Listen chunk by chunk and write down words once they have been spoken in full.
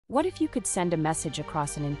What if you could send a message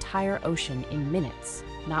across an entire ocean in minutes,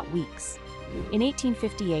 not weeks? In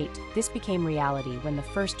 1858, this became reality when the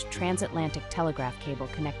first transatlantic telegraph cable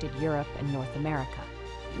connected Europe and North America.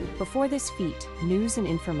 Before this feat, news and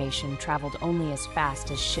information traveled only as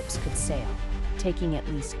fast as ships could sail, taking at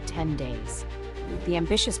least 10 days. The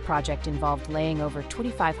ambitious project involved laying over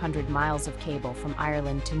 2,500 miles of cable from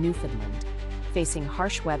Ireland to Newfoundland, facing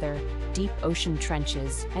harsh weather, deep ocean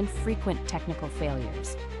trenches, and frequent technical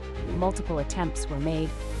failures. Multiple attempts were made,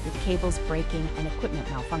 with cables breaking and equipment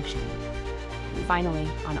malfunctioning. Finally,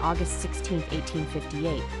 on August 16,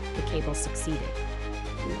 1858, the cable succeeded.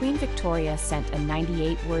 Queen Victoria sent a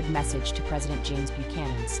 98-word message to President James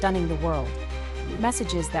Buchanan, stunning the world.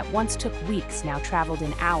 Messages that once took weeks now traveled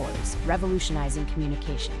in hours, revolutionizing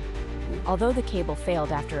communication. Although the cable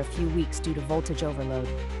failed after a few weeks due to voltage overload,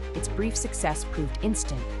 its brief success proved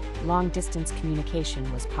instant. Long-distance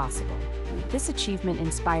communication was possible. This achievement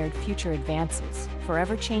inspired future advances,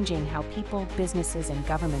 forever changing how people, businesses, and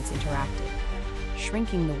governments interacted,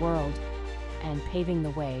 shrinking the world and paving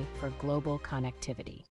the way for global connectivity.